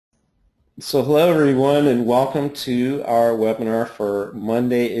So hello everyone and welcome to our webinar for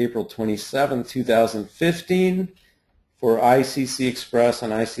Monday, April 27, 2015 for ICC Express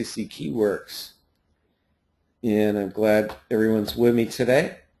and ICC Keyworkz. And I'm glad everyone's with me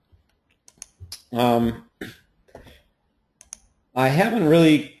today. I haven't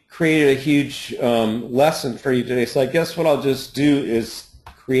really created a huge lesson for you today, so I guess what I'll just do is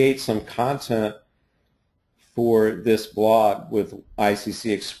create some content for this blog with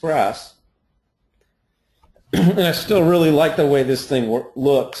ICC Express. And I still really like the way this thing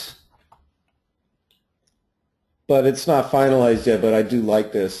looks, but it's not finalized yet, but I do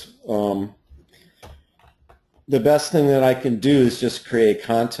like this. The best thing that I can do is just create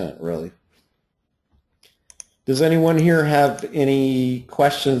content, really. Does anyone here have any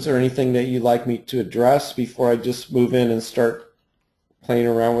questions or anything that you'd like me to address before I just move in and start playing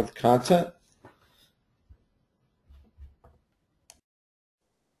around with content?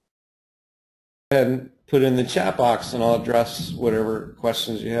 Go ahead and put it in the chat box and I'll address whatever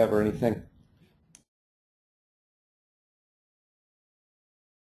questions you have or anything.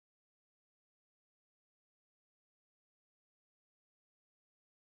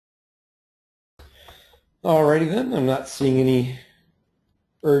 Alrighty then, I'm not seeing any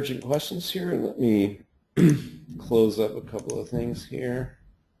urgent questions here. Let me close up a couple of things here.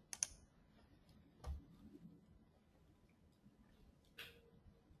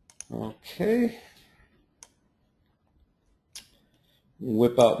 Okay.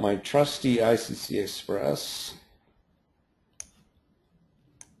 Whip out my trusty ICC Express.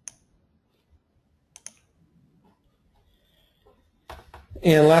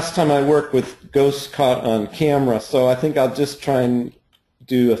 And last time I worked with ghosts caught on camera, so I think I'll just try and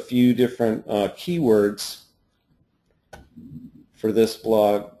do a few different keywords for this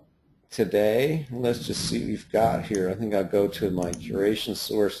blog today. Let's just see what we've got here. I think I'll go to my curation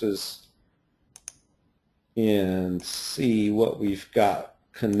sources and see what we've got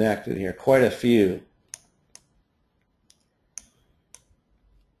connected here. Quite a few.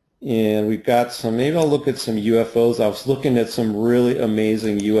 And we've got some, maybe I'll look at some UFOs. I was looking at some really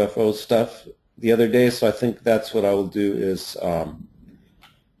amazing UFO stuff the other day, so I think that's what I will do is I'm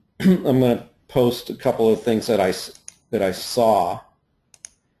going to post a couple of things that I saw.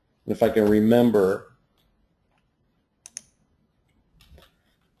 If I can remember,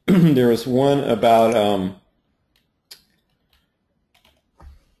 there was one about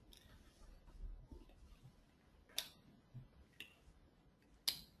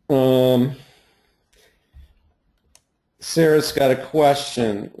Sarah's got a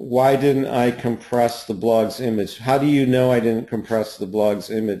question. Why didn't I compress the blog's image? How do you know I didn't compress the blog's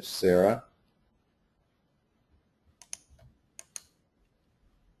image, Sarah?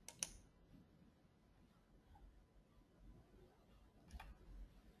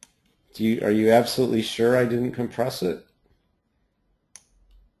 Are you absolutely sure I didn't compress it?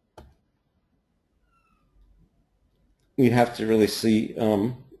 You have to really see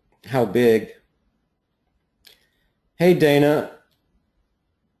how big. Hey, Dana.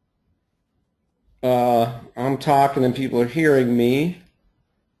 I'm talking and people are hearing me.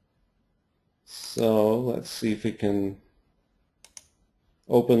 So let's see if we can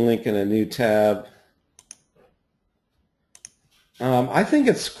open link in a new tab. I think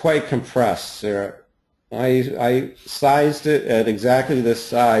it's quite compressed, Sarah. I sized it at exactly this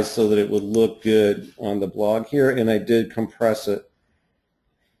size so that it would look good on the blog here, and I did compress it.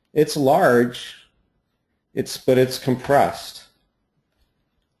 It's large, but it's compressed.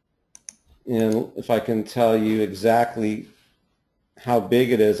 And if I can tell you exactly how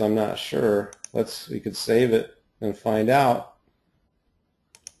big it is, I'm not sure. We could save it and find out.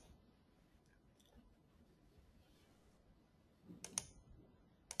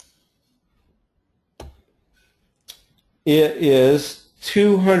 It is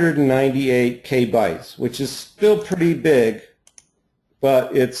 298 kbytes, which is still pretty big,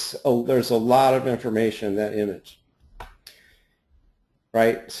 but there's a lot of information in that image,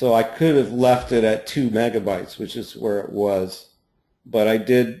 right? So I could have left it at 2 megabytes, which is where it was, but I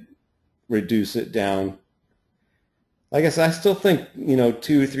did reduce it down. I guess I still think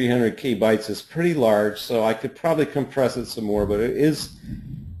 200 or 300 kbytes is pretty large, so I could probably compress it some more, but it is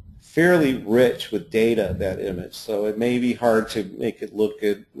fairly rich with data, that image, so it may be hard to make it look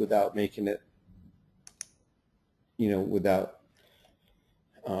good without making it, without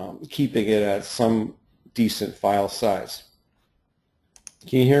keeping it at some decent file size.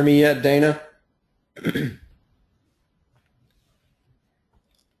 Can you hear me yet, Dana?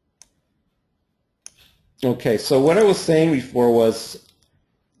 Okay, so what I was saying before was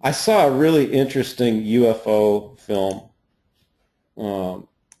I saw a really interesting UFO film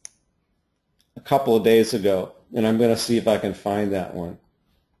a couple of days ago, and I'm going to see if I can find that one.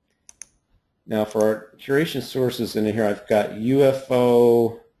 Now for our curation sources in here, I've got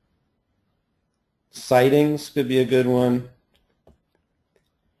UFO sightings could be a good one.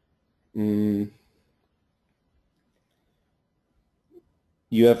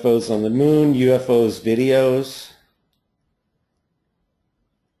 UFOs on the moon, UFOs videos.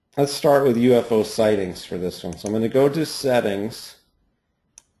 Let's start with UFO sightings for this one. So I'm going to go to settings,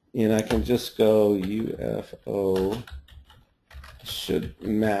 and I can just go UFO. Should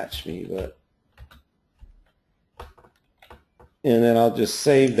match me, but and then I'll just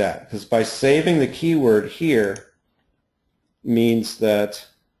save that, because by saving the keyword here means that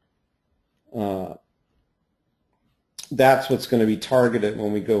that's what's going to be targeted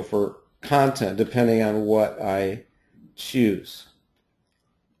when we go for content, depending on what I choose.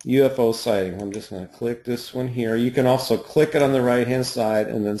 UFO sighting. I'm just going to click this one here. You can also click it on the right hand side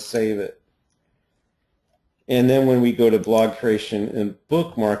and then save it. And then when we go to blog creation and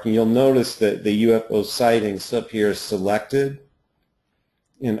bookmarking, you'll notice that the UFO sightings up here is selected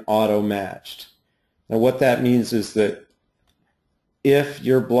and auto matched. Now what that means is that if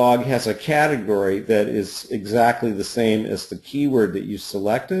your blog has a category that is exactly the same as the keyword that you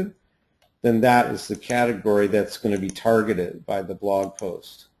selected, then that is the category that's going to be targeted by the blog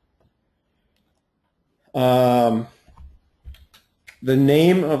post. The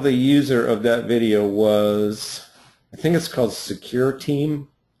name of the user of that video was, I think it's called Secure Team.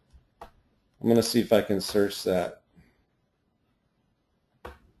 I'm going to see if I can search that.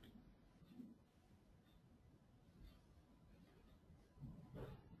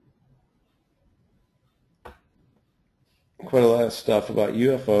 Quite a lot of stuff about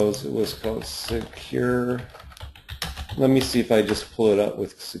UFOs. It was called Secure. Let me see if I just pull it up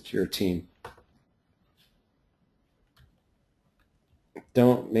with Secure Team.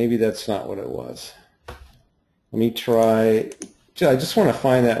 Maybe that's not what it was. Let me try. I just want to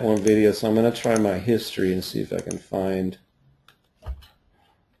find that one video, so I'm going to try my history and see if I can find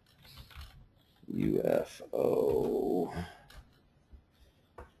UFO.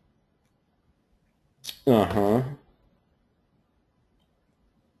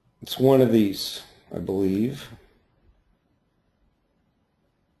 It's one of these, I believe.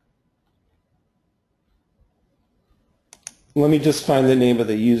 Let me just find the name of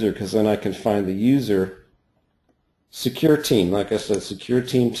the user, because then I can find the user. Secure Team, like I said, Secure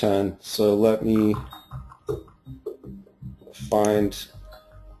Team 10. So let me find.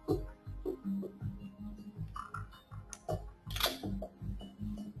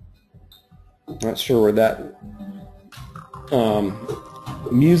 Not sure where that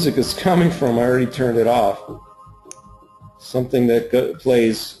music is coming from. I already turned it off. Something that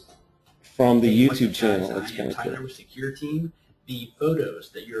plays from the YouTube channel. It's kind of cool. Secure Team. The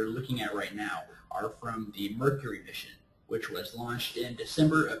photos that you're looking at right now are from the Mercury mission, which was launched in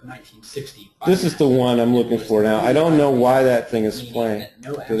December of 1960. This is the one I'm looking for now. I don't know why that thing is playing.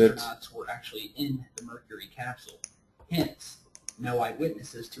 No astronauts were actually in the Mercury capsule. Hence, no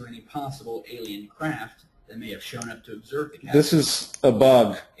eyewitnesses to any possible alien craft that may have shown up to observe the capsule. This is a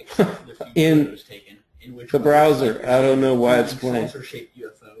bug in the browser. I don't know why it's playing. A saucer-shaped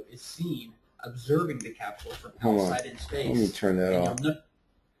UFO is seen observing the capsule from outside in space. Let me turn that off.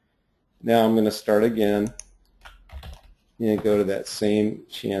 Now I'm going to start again and go to that same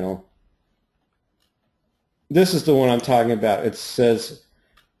channel. This is the one I'm talking about. It says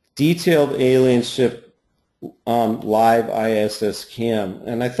detailed alien ship on live ISS cam,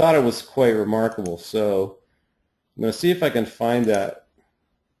 and I thought it was quite remarkable. So I'm going to see if I can find that.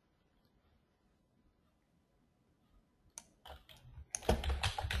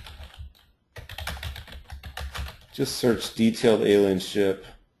 Just search detailed alien ship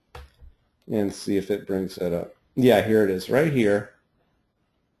and see if it brings that up. Yeah, here it is, right here.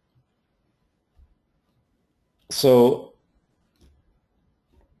 So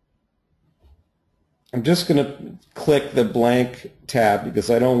I'm just going to click the blank tab because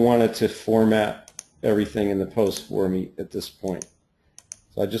I don't want it to format everything in the post for me at this point.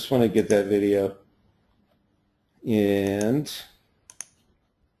 So I just want to get that video, and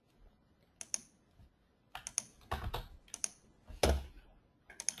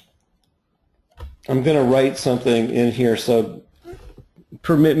I'm going to write something in here, so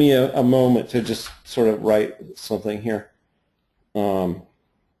permit me a moment to just sort of write something here.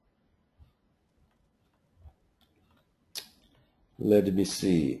 Let me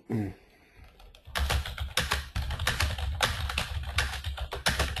see.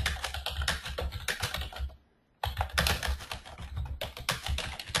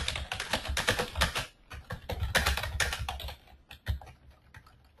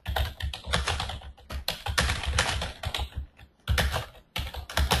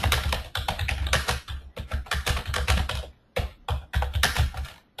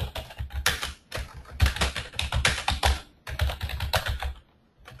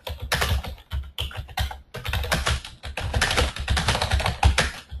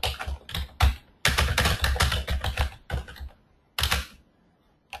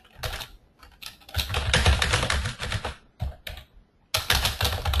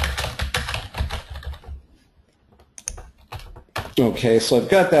 Okay, so I've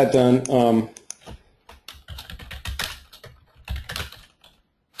got that done.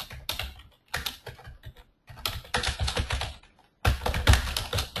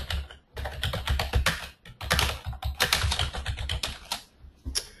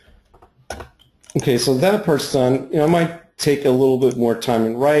 Okay, so that part's done. I might take a little bit more time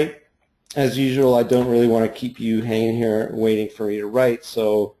and write. As usual, I don't really want to keep you hanging here waiting for me to write,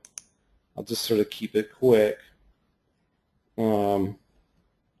 so I'll just sort of keep it quick.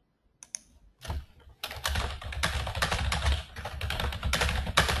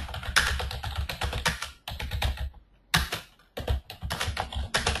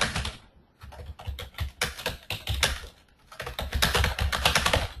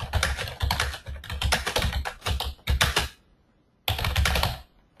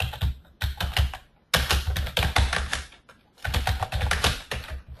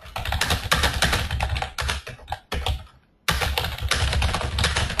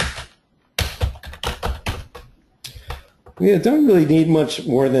 Yeah, don't really need much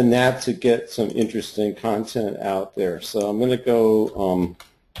more than that to get some interesting content out there. So I'm going to go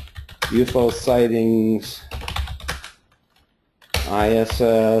UFO sightings,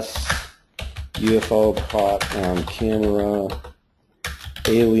 ISS, UFO caught on camera,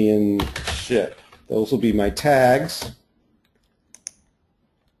 alien ship. Those will be my tags.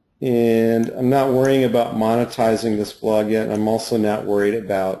 And I'm not worrying about monetizing this blog yet. I'm also not worried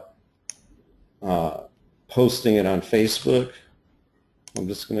about posting it on Facebook. I'm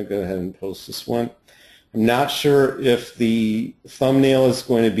just going to go ahead and post this one. I'm not sure if the thumbnail is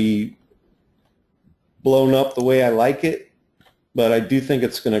going to be blown up the way I like it, but I do think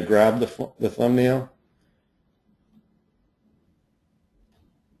it's going to grab the thumbnail.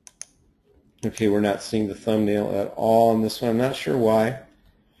 Okay, we're not seeing the thumbnail at all on this one. I'm not sure why.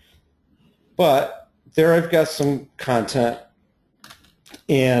 But there I've got some content.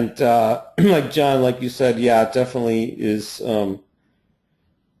 And like John, like you said, yeah, it definitely is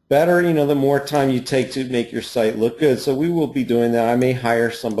better, the more time you take to make your site look good. So we will be doing that. I may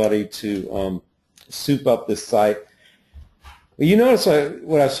hire somebody to soup up this site. But you notice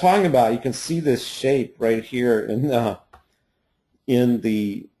what I was talking about, you can see this shape right here in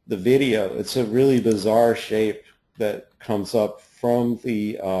the video. It's a really bizarre shape that comes up from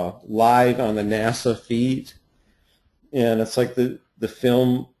the live on the NASA feed. And it's like the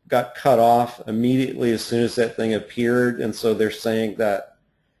film got cut off immediately as soon as that thing appeared, and so they're saying that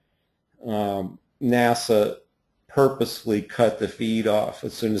NASA purposely cut the feed off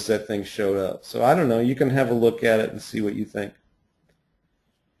as soon as that thing showed up. So I don't know. You can have a look at it and see what you think.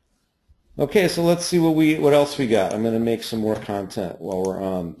 Okay, so let's see what else we got. I'm going to make some more content while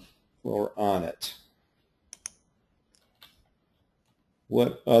we're on it.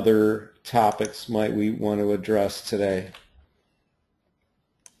 What other topics might we want to address today?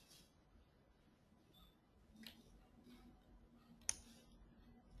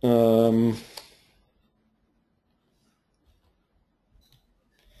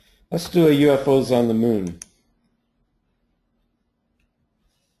 Let's do a UFOs on the moon.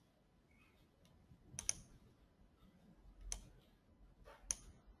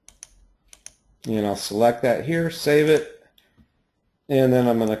 And I'll select that here, save it, and then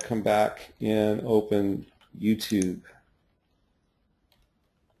I'm going to come back and open YouTube.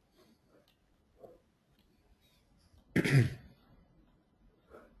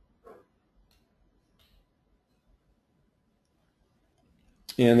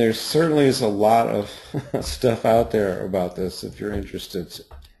 And there certainly is a lot of stuff out there about this if you're interested.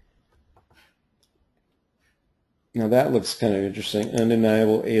 Now that looks kind of interesting.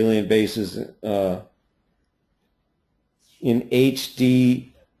 Undeniable alien bases in HD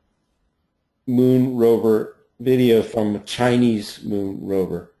moon rover video from a Chinese moon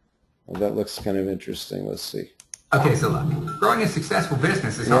rover. Well, that looks kind of interesting. Let's see. Okay, so look, growing a successful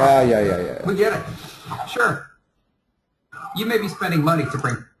business is hard. Yeah. We get it. Sure. You may be spending money to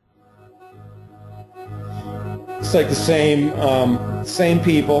bring... It's like the same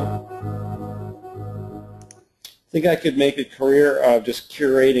people. I think I could make a career of just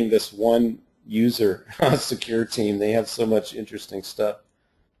curating this one user secure team. They have so much interesting stuff.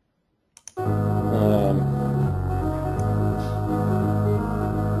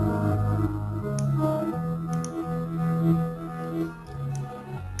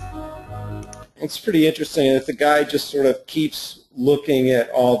 It's pretty interesting that the guy just sort of keeps looking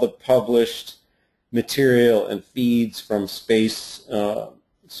at all the published material and feeds from space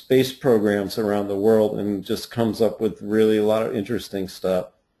programs around the world and just comes up with really a lot of interesting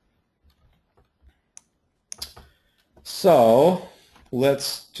stuff. So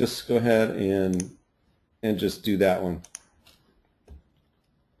let's just go ahead and just do that one.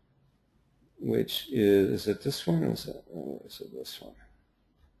 which is it this one? Or is it this one?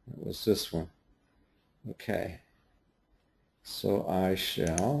 It was this one. Okay. So I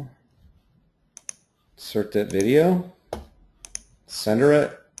shall insert that video, center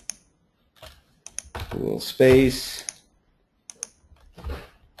it, a little space.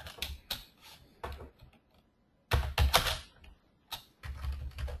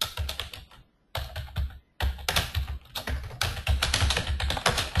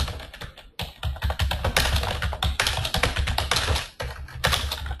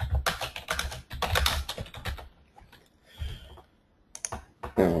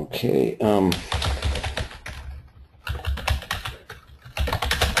 Okay.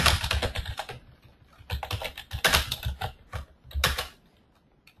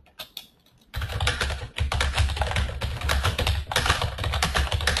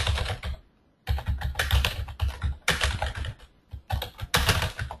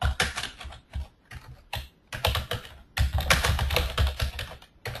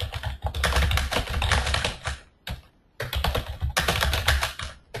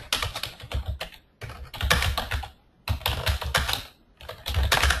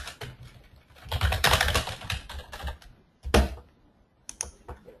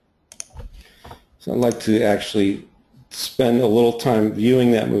 So I'd like to actually spend a little time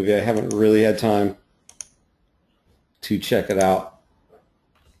viewing that movie. I haven't really had time to check it out.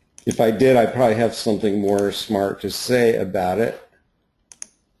 If I did, I'd probably have something more smart to say about it.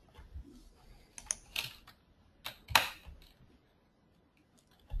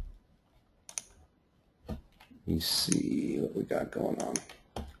 Let me see what we got going on.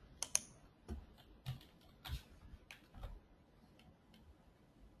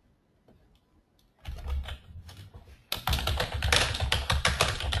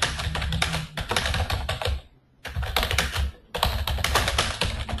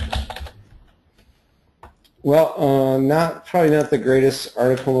 Well, probably not the greatest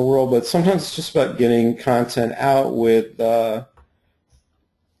article in the world, but sometimes it's just about getting content out with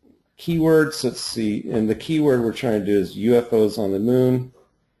keywords. Let's see, and the keyword we're trying to do is UFOs on the moon.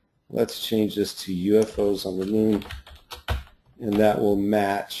 Let's change this to UFOs on the moon, and that will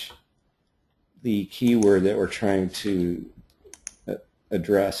match the keyword that we're trying to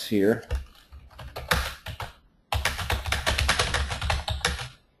address here.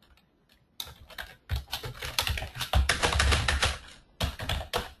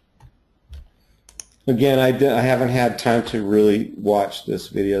 Again, I haven't had time to really watch this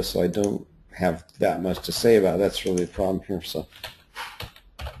video, so I don't have that much to say about it. That's really the problem here. So,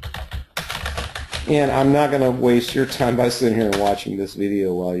 and I'm not going to waste your time by sitting here and watching this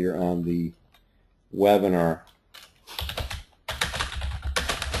video while you're on the webinar.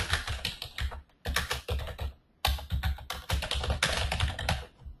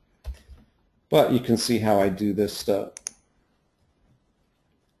 But you can see how I do this stuff.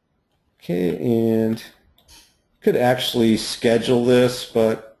 Okay, and could actually schedule this,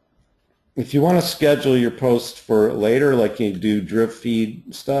 but if you want to schedule your post for later, like you do drip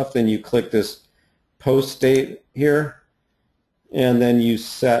feed stuff, then you click this post date here, and then you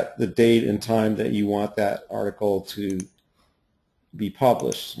set the date and time that you want that article to be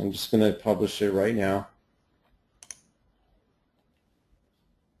published. I'm just going to publish it right now.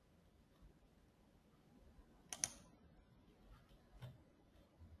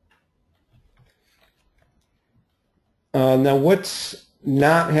 Now what's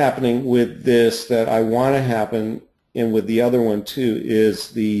not happening with this that I want to happen, and with the other one too,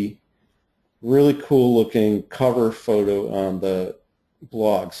 is the really cool looking cover photo on the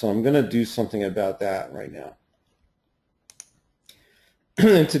blog. So I'm going to do something about that right now.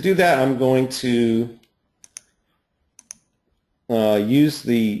 And to do that, I'm going to use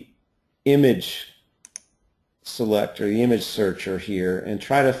the image selector, the image searcher here, and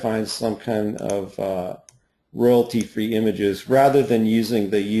try to find some kind of royalty-free images rather than using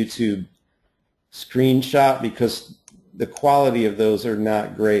the YouTube screenshot, because the quality of those are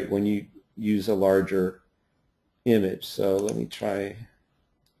not great when you use a larger image. So let me try,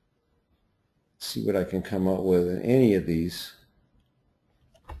 see what I can come up with in any of these.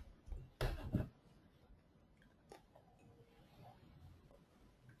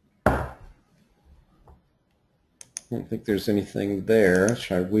 I don't think there's anything there. Let's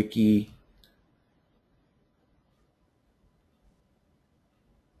try wiki.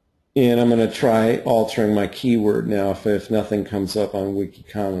 And I'm going to try altering my keyword now if nothing comes up on Wiki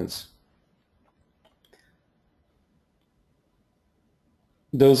Commons.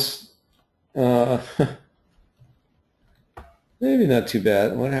 Those, maybe not too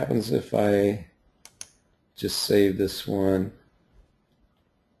bad. What happens if I just save this one?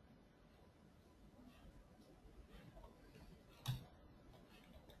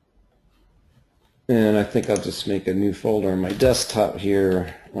 And I think I'll just make a new folder on my desktop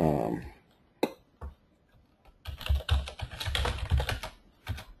here.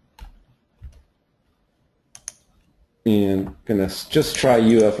 And gonna just try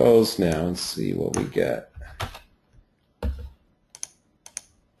UFOs now and see what we get.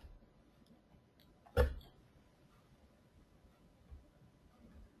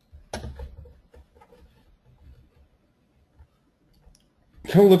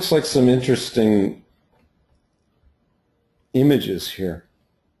 Kind of looks like some interesting images here.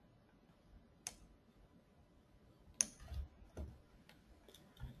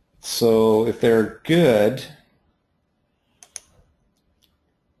 So if they're good,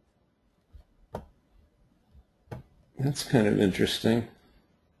 that's kind of interesting.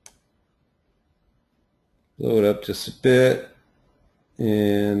 Blow it up just a bit,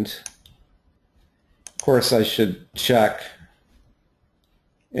 and of course I should check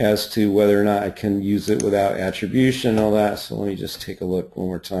as to whether or not I can use it without attribution and all that. So let me just take a look one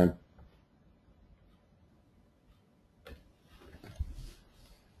more time.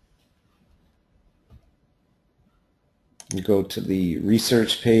 You go to the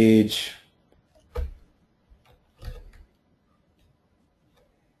research page.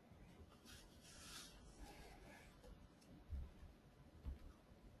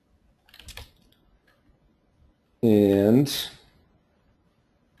 And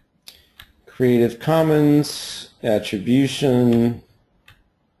Creative Commons, attribution,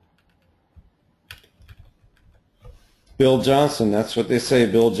 Bill Johnson, that's what they say,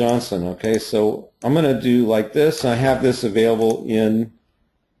 Bill Johnson. Okay, so I'm going to do like this. I have this available in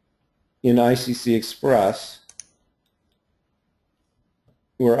ICC Express,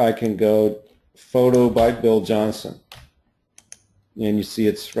 where I can go photo by Bill Johnson. And you see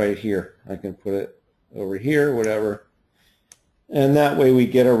it's right here. I can put it over here, whatever. And that way we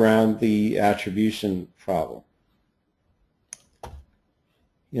get around the attribution problem.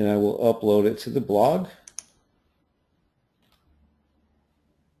 And I will upload it to the blog.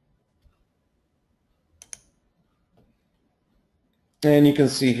 And you can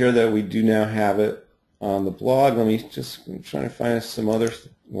see here that we do now have it on the blog. Let me just, I'm trying to find some other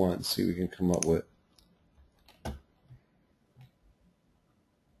ones, see what we can come up with.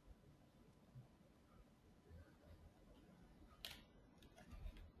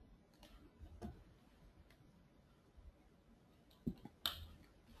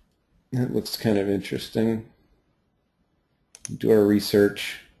 That looks kind of interesting. Do our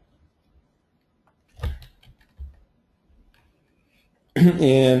research.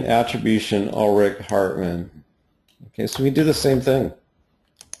 And attribution, Ulrich Hartmann. Okay, so we do the same thing.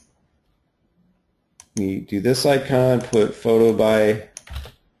 We do this icon, put photo by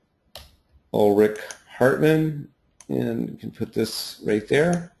Ulrich Hartmann, and you can put this right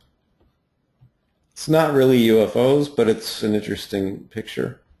there. It's not really UFOs, but it's an interesting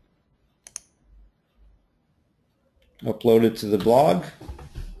picture. Upload it to the blog.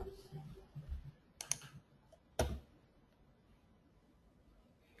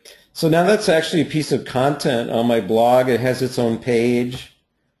 So now that's actually a piece of content on my blog. It has its own page,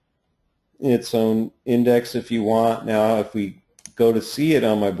 its own index if you want. Now if we go to see it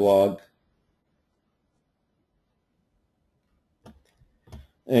on my blog,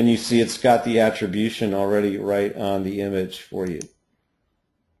 and you see it's got the attribution already right on the image for you.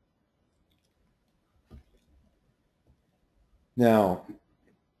 Now,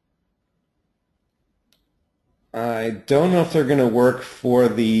 I don't know if they're going to work for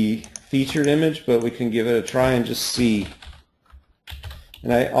the featured image, but we can give it a try and just see.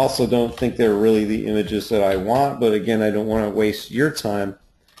 And I also don't think they're really the images that I want, but again, I don't want to waste your time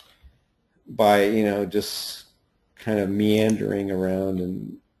by, just kind of meandering around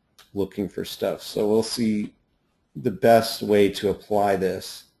and looking for stuff. So we'll see the best way to apply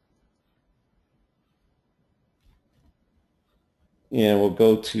this. And we'll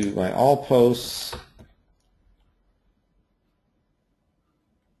go to my all posts.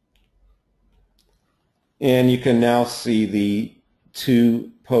 And you can now see the 2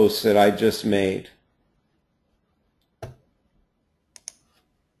 posts that I just made.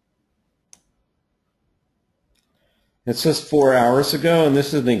 It says 4 hours ago, and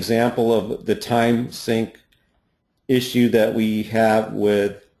this is an example of the time sync issue that we have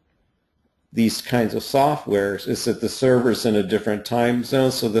with these kinds of softwares, is that the server's in a different time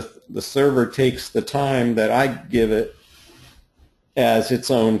zone, so the server takes the time that I give it as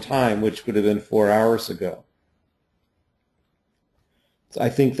its own time, which would have been 4 hours ago. So I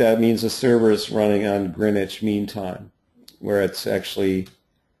think that means the server is running on Greenwich Mean Time, where it's actually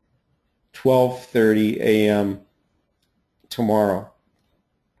 12:30 a.m. tomorrow.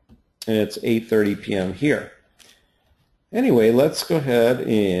 and it's 8:30 p.m. here. Anyway, let's go ahead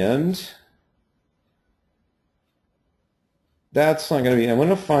and that's not going to be, I'm going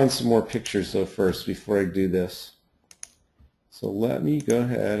to find some more pictures though first before I do this. So let me go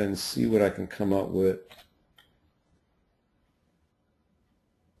ahead and see what I can come up with.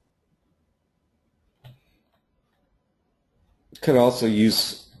 Could also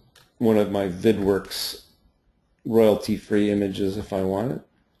use one of my Keyworkz royalty-free images if I want it.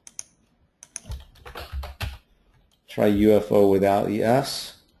 Try UFO without the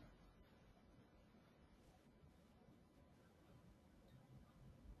S.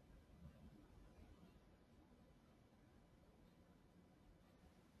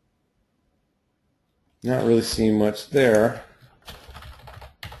 Not really seeing much there.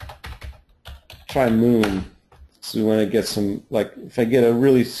 Try moon. So we want to get some, like, if I get a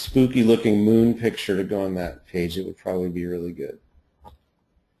really spooky looking moon picture to go on that page, it would probably be really good.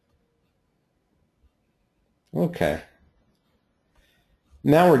 Okay.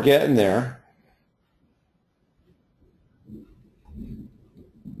 Now we're getting there.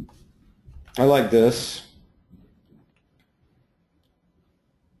 I like this.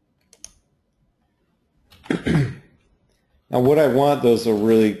 Now what I want, those are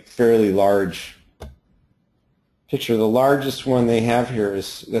really fairly large picture. The largest one they have here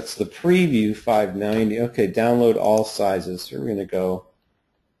is, that's the preview 590. Okay, download all sizes. So we're going to go,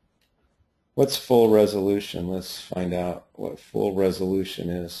 what's full resolution? Let's find out what full resolution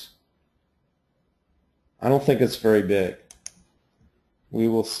is. I don't think it's very big. We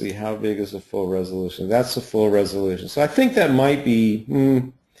will see. How big is the full resolution? That's the full resolution. So I think that might be,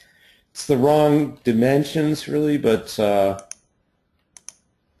 it's the wrong dimensions really, but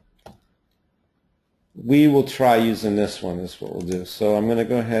we will try using this one, is what we'll do. So I'm going to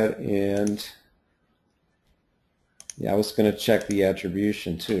go ahead and, yeah, I was going to check the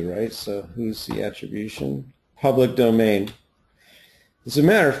attribution too, right? So who's the attribution? Public domain. As a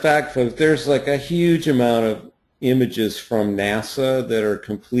matter of fact, folks, there's like a huge amount of images from NASA that are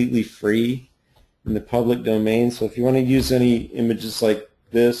completely free in the public domain. So if you want to use any images like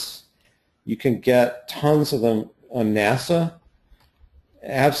this, you can get tons of them on NASA.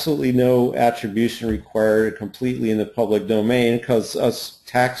 Absolutely no attribution required, completely in the public domain because us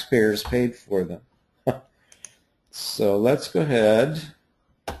taxpayers paid for them. So let's go ahead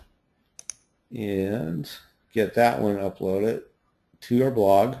and get that one uploaded to our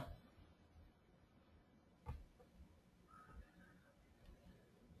blog.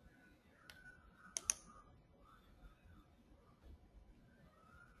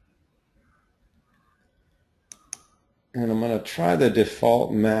 And I'm going to try the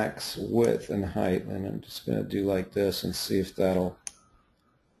default max width and height, and I'm just going to do like this and see if that'll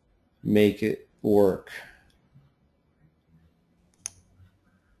make it work.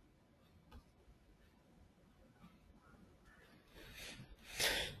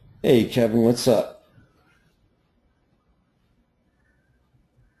 Hey Kevin, what's up?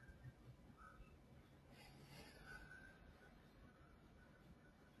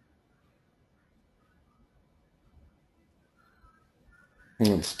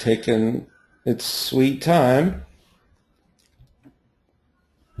 It's taken its sweet time.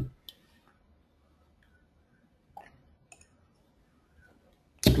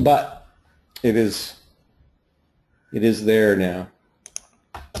 But it is there now.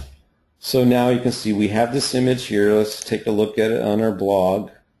 So now you can see we have this image here. Let's take a look at it on our blog.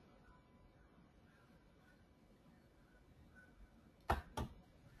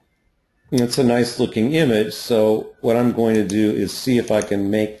 And it's a nice looking image, so what I'm going to do is see if I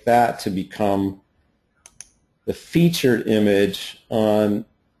can make that to become the featured image on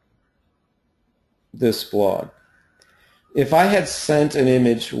this blog. If I had sent an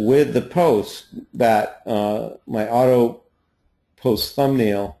image with the post, that my auto post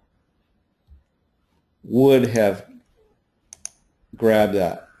thumbnail would have grabbed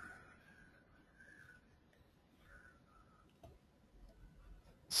that.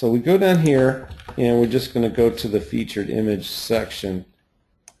 So we go down here and we're just going to go to the featured image section.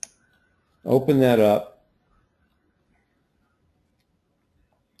 Open that up.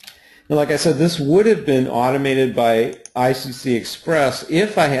 And like I said, this would have been automated by ICC Express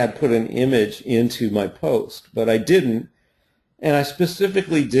if I had put an image into my post, but I didn't. And I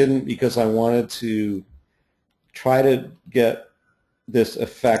specifically didn't because I wanted to try to get this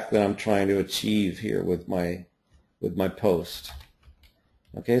effect that I'm trying to achieve here with my post.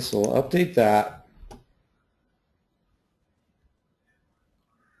 Okay, so we'll update that.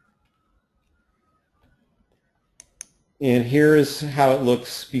 And here is how it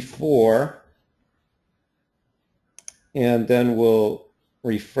looks before. And then we'll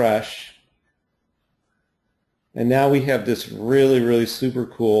refresh. And now we have this really, really super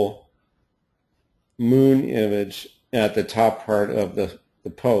cool moon image at the top part of the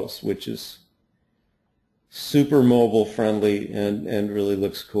post, which is super mobile friendly and really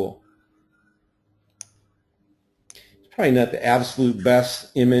looks cool. It's probably not the absolute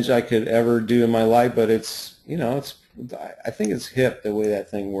best image I could ever do in my life, but it's, you know, I think it's hip the way that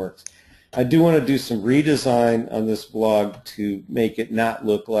thing works. I do want to do some redesign on this blog to make it not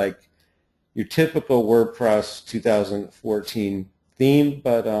look like your typical WordPress 2014 theme,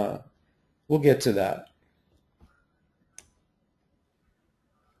 but we'll get to that.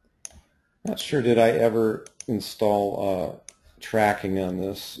 Not sure did I ever install tracking on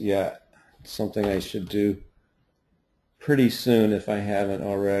this yet. It's something I should do pretty soon if I haven't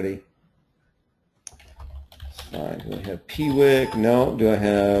already. Fine. Do I have Keyworkz? No. Do I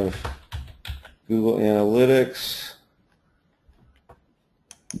have Google Analytics?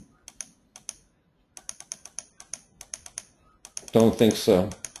 Don't think so.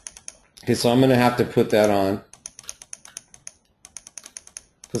 Okay, so I'm going to have to put that on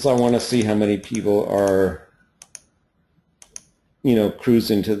because I want to see how many people are, you know,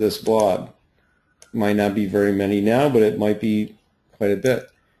 cruising to this blog. Might not be very many now, but it might be quite a bit.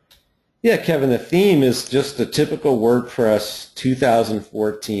 Yeah, Kevin, the theme is just the typical WordPress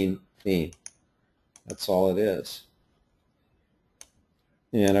 2014 theme. That's all it is.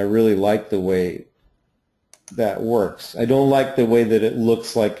 And I really like the way that works. I don't like the way that it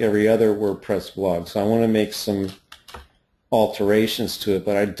looks like every other WordPress blog, so I want to make some alterations to it,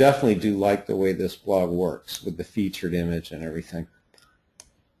 but I definitely do like the way this blog works with the featured image and everything.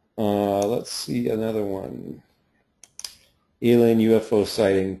 Let's see another one. Alien UFO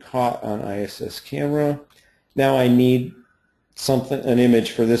sighting caught on ISS camera. Now I need an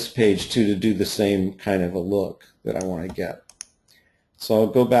image for this page too to do the same kind of a look that I want to get. So I'll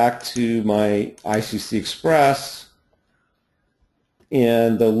go back to my ICC Express,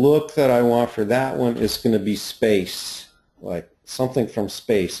 and the look that I want for that one is going to be space, like something from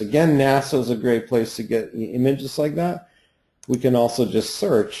space. Again, NASA is a great place to get images like that. We can also just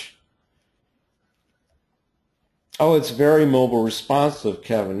search. Oh, it's very mobile responsive,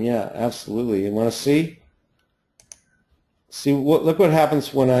 Kevin. Yeah, absolutely. You want to see? Look what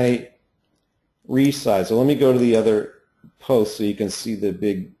happens when I resize. So let me go to the other post so you can see the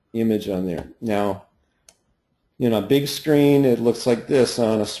big image on there. Now, you know, a big screen, it looks like this.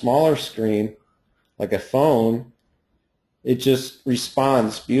 On a smaller screen, like a phone, it just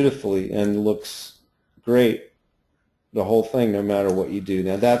responds beautifully and looks great, the whole thing, no matter what you do.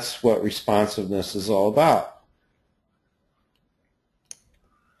 Now, that's what responsiveness is all about.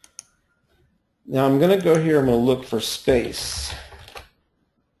 Now, I'm going to go here, I'm going to look for space.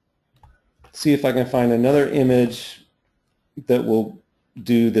 See if I can find another image that will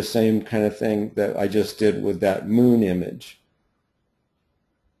do the same kind of thing that I just did with that moon image.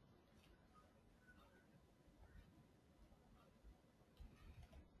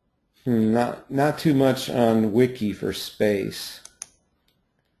 Not too much on Wiki for space.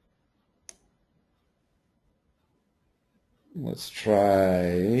 Let's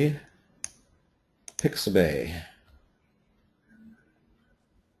try Pixabay.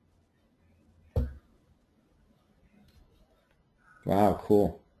 Wow,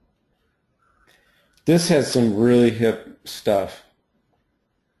 cool. This has some really hip stuff.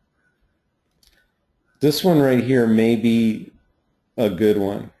 This one right here may be a good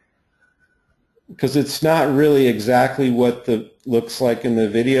one because it's not really exactly what the looks like in the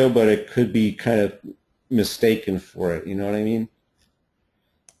video, but it could be kind of mistaken for it. You know what I mean?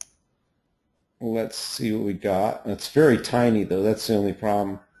 Let's see what we got. It's very tiny though. That's the only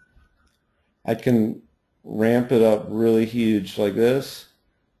problem. I can ramp it up really huge like this,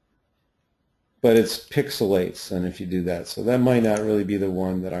 but it's pixelates and if you do that, so that might not really be the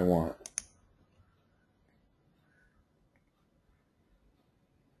one that I want.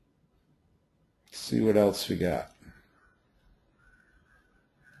 Let's see what else we got.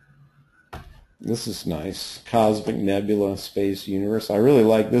 This is nice. Cosmic Nebula Space Universe. I really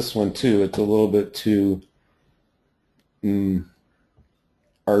like this one too. It's a little bit too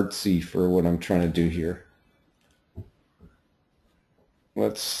artsy for what I'm trying to do here.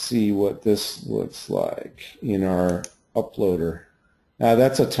 Let's see what this looks like in our uploader. Now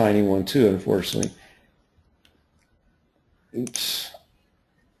that's a tiny one too, unfortunately. Oops.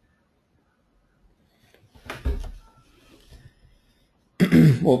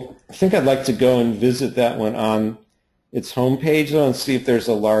 Well, I think I'd like to go and visit that one on its homepage though and see if there's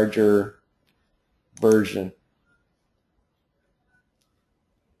a larger version.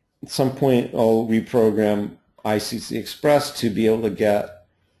 At some point I'll reprogram ICC Express to be able to get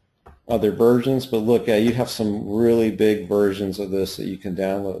other versions. But look, you have some really big versions of this that you can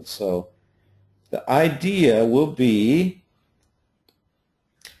download. So the idea will be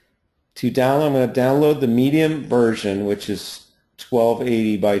to download. I'm going to download the medium version, which is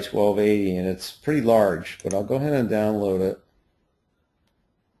 1280 by 1280, and it's pretty large, but I'll go ahead and download it.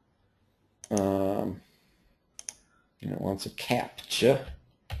 It wants a CAPTCHA.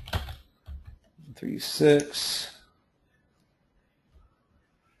 36.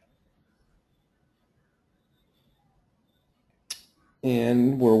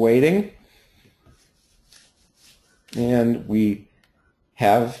 And we're waiting. And we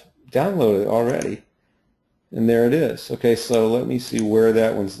have downloaded already. And there it is. Okay, so let me see where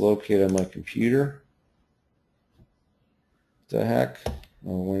that one's located on my computer. What the heck?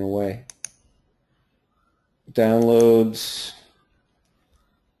 Oh, it went away. Downloads.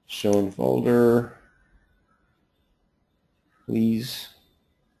 Shown folder. Please.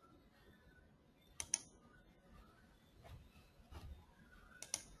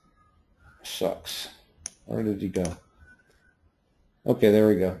 Shucks. Where did he go? Okay, there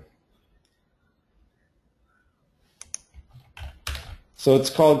we go. So it's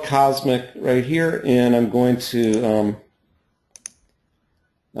called Cosmic right here, and I'm going to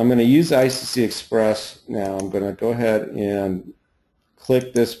use ICC Express now. I'm going to go ahead and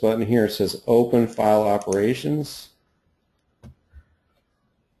click this button here. It says Open File Operations.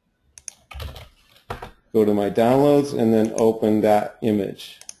 Go to my downloads and then open that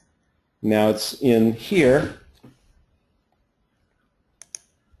image. Now it's in here.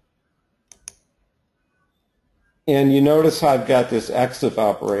 And you notice how I've got this EXIF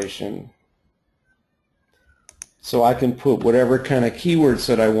operation. So I can put whatever kind of keywords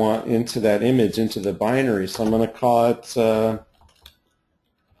that I want into that image, into the binary. So I'm going to call it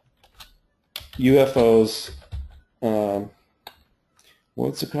UFOs.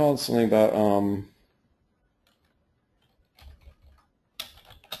 What's it called? Something about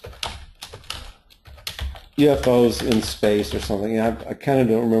UFOs in space or something. I kind of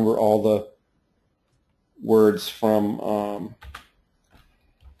don't remember all the words from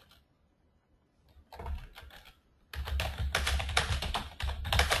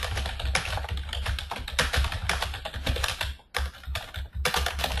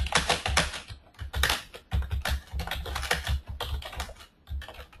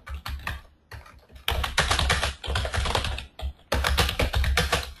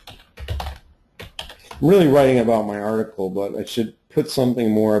I'm really writing about my article, but I should put something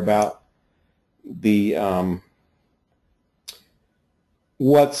more about the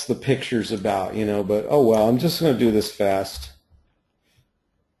what's the pictures about, but oh well, I'm just going to do this fast.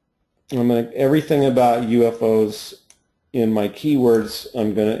 Everything about UFOs in my keywords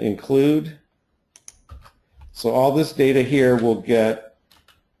I'm going to include. So all this data here will get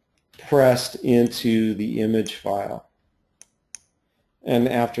pressed into the image file. And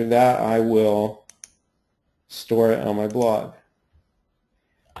after that I will store it on my blog.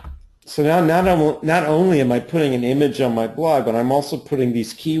 So now not only am I putting an image on my blog, but I'm also putting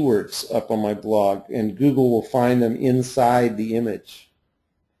these keywords up on my blog, and Google will find them inside the image.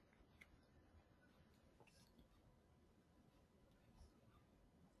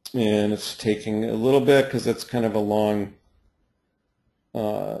 And it's taking a little bit because it's kind of a long,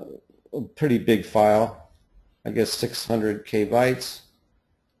 a pretty big file. I guess 600 KB.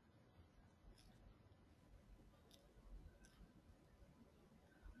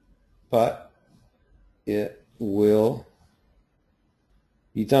 But it will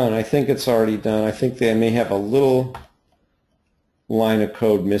be done. I think it's already done. I think they may have a little line of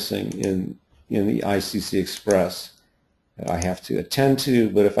code missing in the ICC Express that I have to attend to.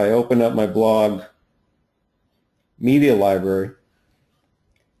 But if I open up my blog media library,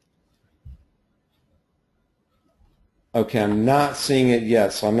 okay, I'm not seeing it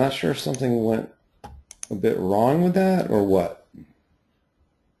yet, so I'm not sure if something went a bit wrong with that or what.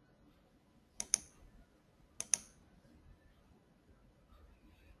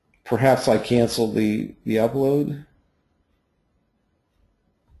 Perhaps I canceled the upload. I'm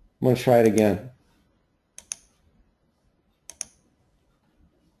going to try it again.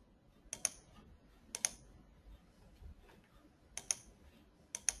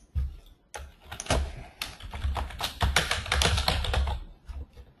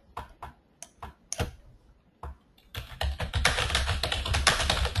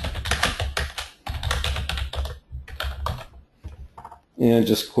 And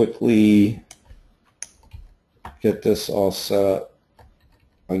just quickly get this all set up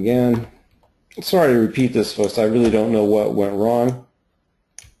again. Sorry to repeat this, folks. I really don't know what went wrong.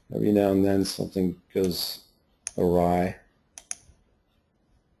 Every now and then something goes awry.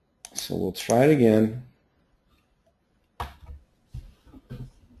 So we'll try it again.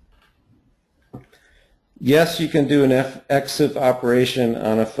 Yes, you can do an EXIF operation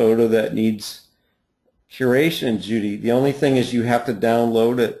on a photo that needs curation, Judy. The only thing is you have to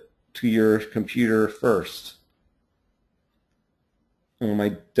download it to your computer first.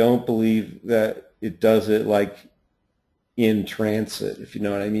 I don't believe that it does it like in transit, if you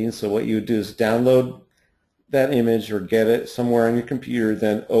know what I mean. So what you would do is download that image or get it somewhere on your computer,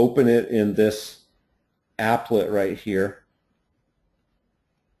 then open it in this applet right here.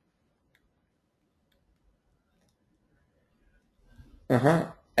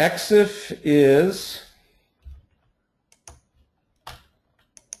 EXIF is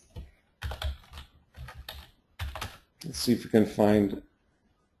let's see if we can find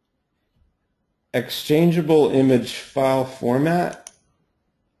exchangeable image file format.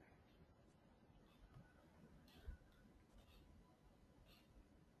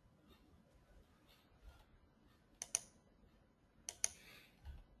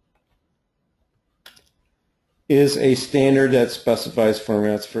 Is a standard that specifies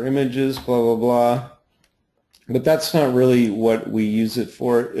formats for images, blah, blah, blah. But that's not really what we use it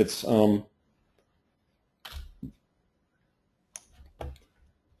for. It's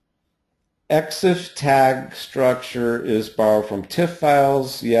EXIF tag structure is borrowed from TIFF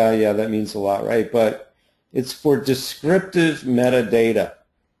files. Yeah, that means a lot, right? But it's for descriptive metadata.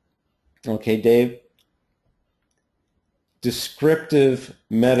 Okay, Dave? Descriptive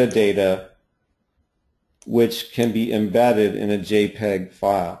metadata which can be embedded in a JPEG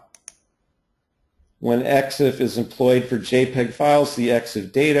file. When EXIF is employed for JPEG files, the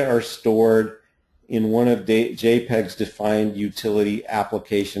EXIF data are stored in one of JPEG's defined utility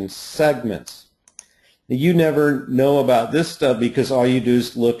application segments. Now, you never know about this stuff because all you do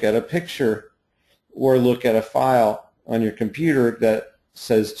is look at a picture or look at a file on your computer that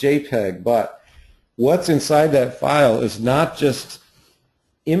says JPEG, but what's inside that file is not just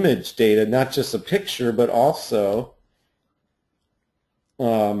image data, not just a picture, but also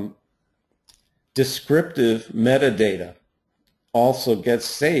descriptive metadata also gets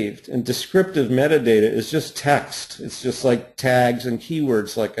saved. And descriptive metadata is just text. It's just like tags and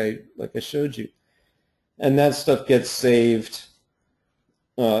keywords like I showed you. And that stuff gets saved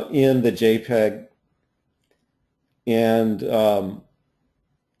in the JPEG. And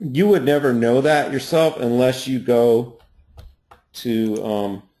you would never know that yourself unless you go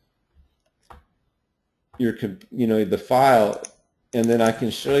to the file, and then I can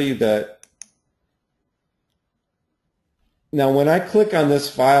show you that. Now when I click on this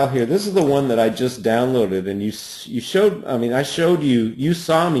file here, this is the one that I just downloaded, and I showed you, you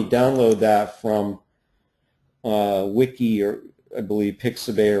saw me download that from Wiki, or I believe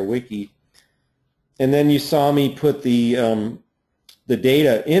Pixabay or Wiki, and then you saw me put the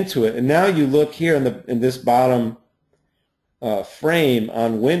data into it, and now you look here in this bottom frame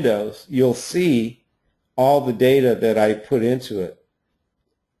on Windows, you'll see all the data that I put into it.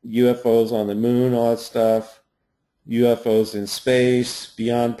 UFOs on the moon, all that stuff, UFOs in space,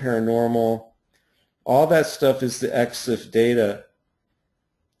 beyond paranormal, all that stuff is the EXIF data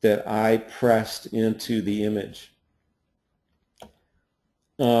that I pressed into the image.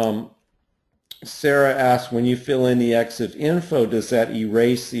 Sarah asked, when you fill in the EXIF info, does that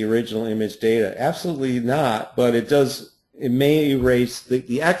erase the original image data? Absolutely not, but it does. It may erase the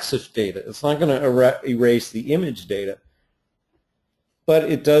EXIF data. It's not going to erase the image data, but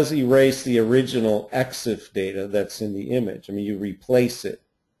it does erase the original EXIF data that's in the image. I mean, you replace it,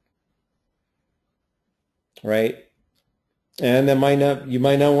 right? And you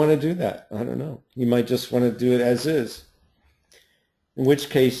might not want to do that. I don't know. You might just want to do it as is. In which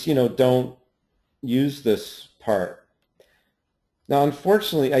case, don't use this part. Now,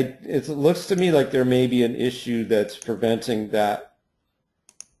 unfortunately, it looks to me like there may be an issue that's preventing that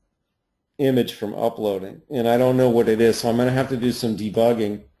image from uploading, and I don't know what it is, so I'm going to have to do some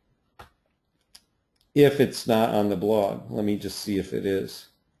debugging if it's not on the blog. Let me just see if it is.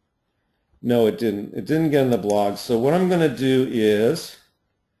 No, it didn't. It didn't get on the blog. So what I'm going to do is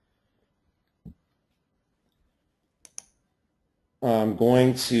I'm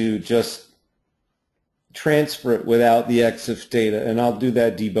going to just transfer it without the EXIF data, and I'll do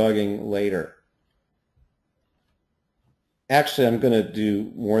that debugging later. Actually, I'm going to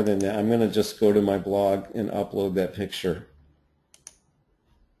do more than that. I'm going to just go to my blog and upload that picture.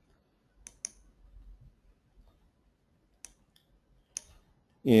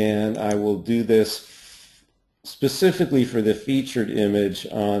 And I will do this specifically for the featured image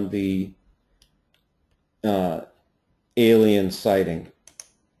on the alien sighting.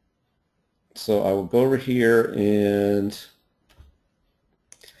 So I will go over here, and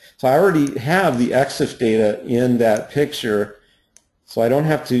so I already have the EXIF data in that picture, so I don't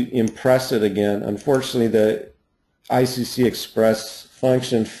have to impress it again. Unfortunately, the ICC Express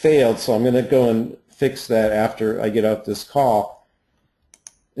function failed, so I'm going to go and fix that after I get off this call.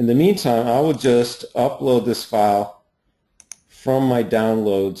 In the meantime, I will just upload this file from my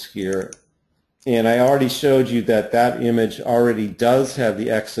downloads here. And I already showed you that that image already does have the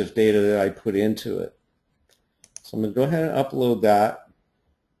EXIF data that I put into it. So I'm going to go ahead and upload that.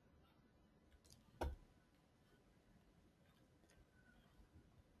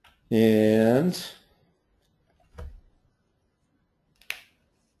 And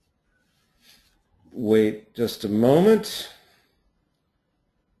wait just a moment.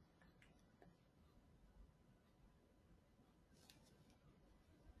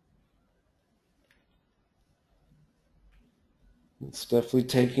 It's definitely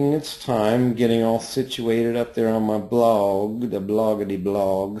taking its time getting all situated up there on my blog, the bloggity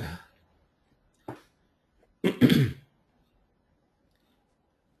blog.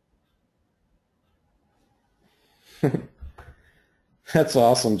 That's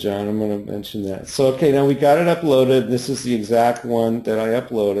awesome, John. I'm going to mention that. So, okay, now we got it uploaded. This is the exact one that I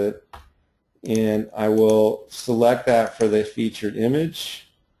uploaded. And I will select that for the featured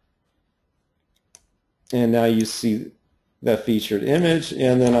image. And now you see that featured image,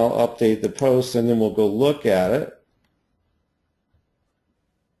 and then I'll update the post, and then we'll go look at it.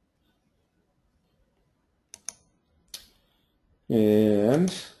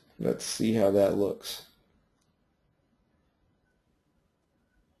 And let's see how that looks.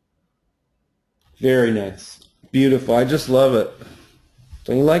 Very nice. Beautiful. I just love it.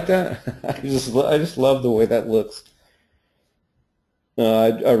 Don't you like that? I just love the way that looks.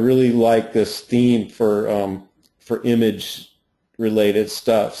 I really like this theme for image related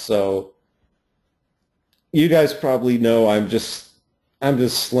stuff. So you guys probably know I'm just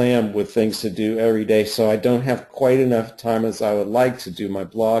slammed with things to do every day, so I don't have quite enough time as I would like to do my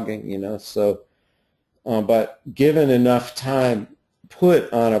blogging, you know. So but given enough time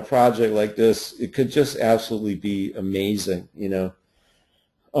put on a project like this, it could just absolutely be amazing, you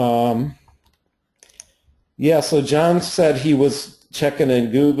know. Yeah, so John said he was checking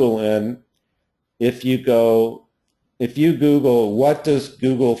in Google, and if you Google what does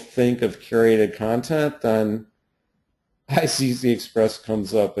Google think of curated content, then ICC Express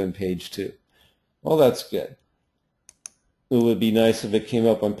comes up in page 2. Well, that's good. It would be nice if it came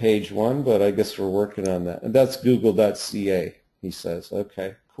up on page 1, but I guess we're working on that. And that's google.ca, he says.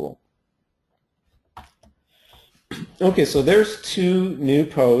 Okay, cool. Okay, so there's 2 new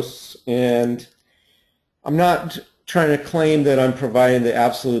posts, and I'm not trying to claim that I'm providing the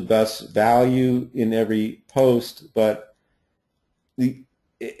absolute best value in every post, but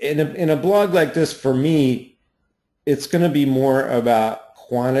in a blog like this, for me, it's going to be more about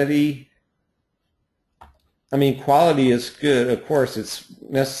quantity. I mean, quality is good, of course, it's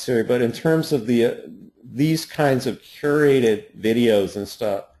necessary, but in terms of these kinds of curated videos and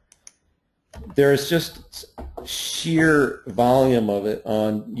stuff, there's just sheer volume of it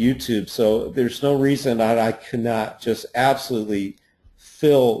on YouTube, so there's no reason that I could not just absolutely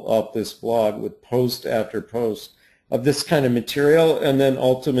fill up this blog with post after post of this kind of material, and then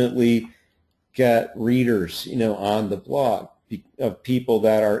ultimately get readers, you know, on the blog of people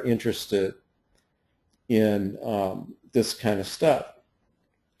that are interested in this kind of stuff.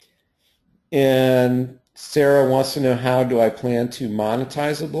 And Sarah wants to know, how do I plan to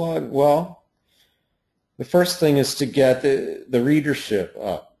monetize a blog? Well, the first thing is to get the readership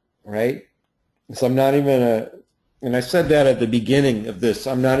up, right? So I'm not even going to, and I said that at the beginning of this,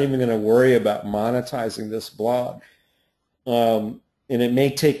 I'm not even going to worry about monetizing this blog. And it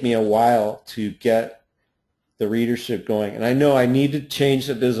may take me a while to get the readership going. And I know I need to change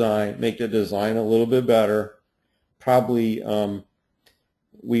the design, make the design a little bit better. Probably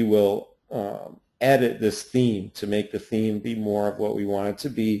we will edit this theme to make the theme be more of what we want it to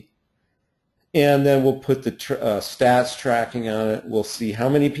be. And then we'll put the stats tracking on it. We'll see how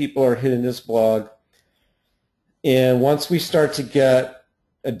many people are hitting this blog. And once we start to get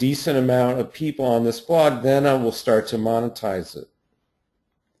a decent amount of people on this blog, then I will start to monetize it.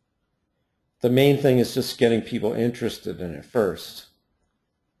 The main thing is just getting people interested in it first.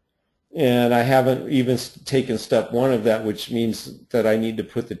 And I haven't even taken step 1 of that, which means that I need to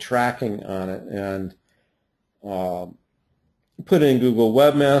put the tracking on it and put in Google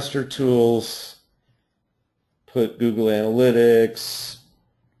Webmaster Tools, put Google Analytics,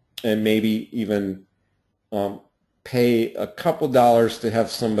 and maybe even pay a couple dollars to have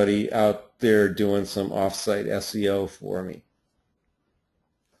somebody out there doing some off-site SEO for me.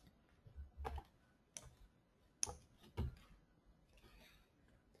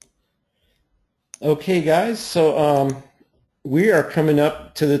 Okay, guys, so we are coming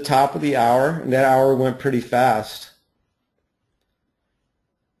up to the top of the hour, and that hour went pretty fast.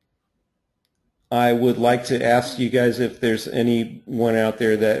 I would like to ask you guys if there's anyone out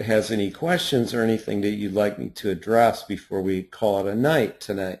there that has any questions or anything that you'd like me to address before we call it a night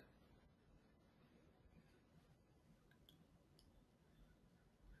tonight.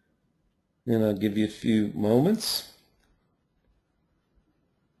 And I'll give you a few moments.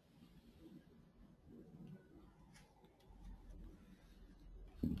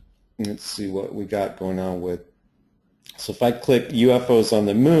 Let's see what we got going on with. So if I click UFOs on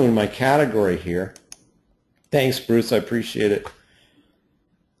the moon, my category here. Thanks, Bruce. I appreciate it.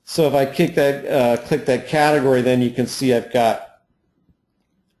 So if I click that category, then you can see I've got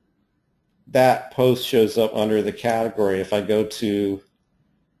that post shows up under the category. If I go to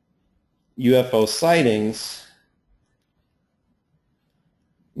UFO sightings,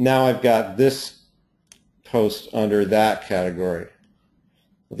 now I've got this post under that category.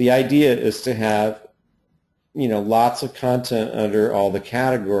 The idea is to have, lots of content under all the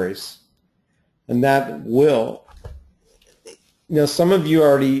categories. And that will, some of you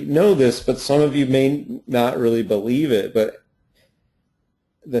already know this, but some of you may not really believe it. But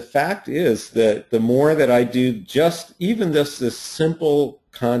the fact is that the more that I do even this simple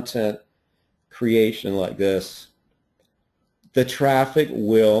content creation like this, the traffic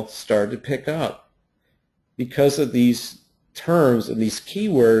will start to pick up because of these terms and these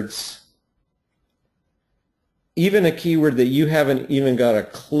keywords. Even a keyword that you haven't even got a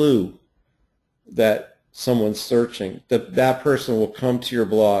clue that someone's searching, that person will come to your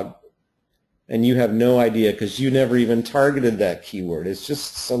blog and you have no idea because you never even targeted that keyword. It's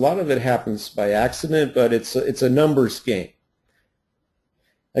just, a lot of it happens by accident, but it's a numbers game.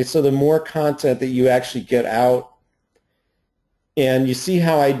 So the more content that you actually get out, and you see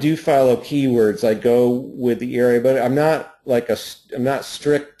how I do follow keywords. I go with the area, but I'm not I'm not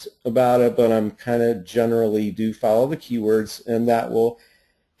strict about it, but I'm kind of generally do follow the keywords, and that will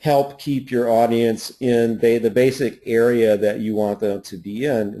help keep your audience in the basic area that you want them to be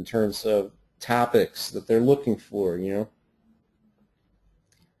in terms of topics that they're looking for,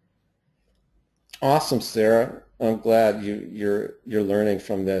 Awesome, Sarah. I'm glad you're learning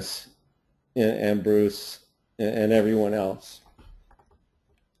from this, and Bruce and everyone else.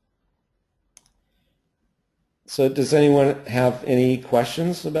 So does anyone have any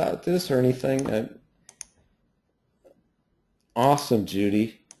questions about this or anything? Awesome,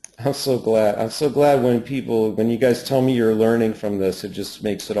 Judy. I'm so glad. I'm so glad when you guys tell me you're learning from this, it just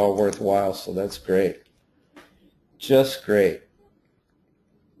makes it all worthwhile. So that's great. Just great.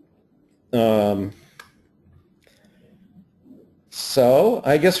 So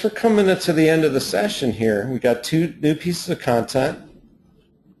I guess we're coming to the end of the session here. We got 2 new pieces of content.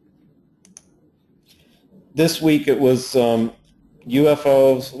 This week it was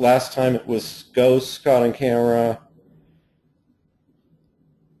UFOs. Last time it was ghosts caught on camera.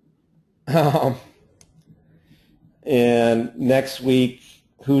 And next week,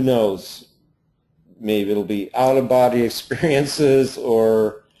 who knows? Maybe it'll be out-of-body experiences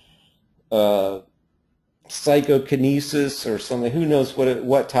or psychokinesis or something. Who knows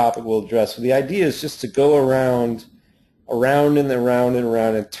what topic we'll address. So the idea is just to go around and around and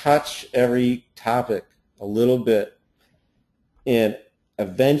around and touch every topic a little bit, and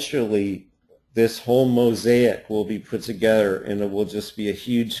eventually this whole mosaic will be put together and it will just be a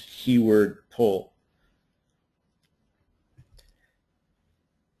huge keyword pull.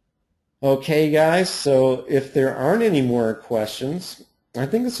 Okay, guys, so if there aren't any more questions, I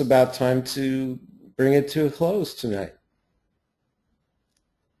think it's about time to bring it to a close tonight.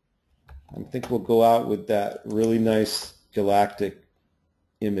 I think we'll go out with that really nice galactic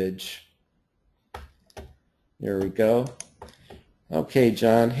image. There we go. Okay,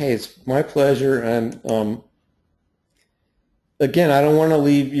 John. Hey, it's my pleasure. And again, I don't want to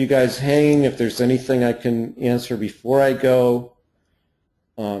leave you guys hanging. If there's anything I can answer before I go,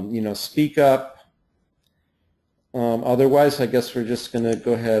 speak up. Otherwise, I guess we're just going to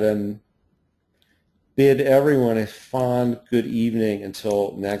go ahead and bid everyone a fond good evening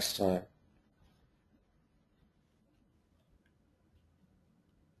until next time.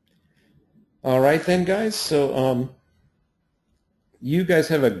 All right then, guys. So you guys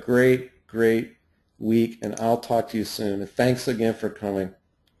have a great, great week, and I'll talk to you soon. And thanks again for coming.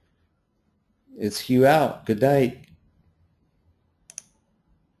 It's Hugh out. Good night.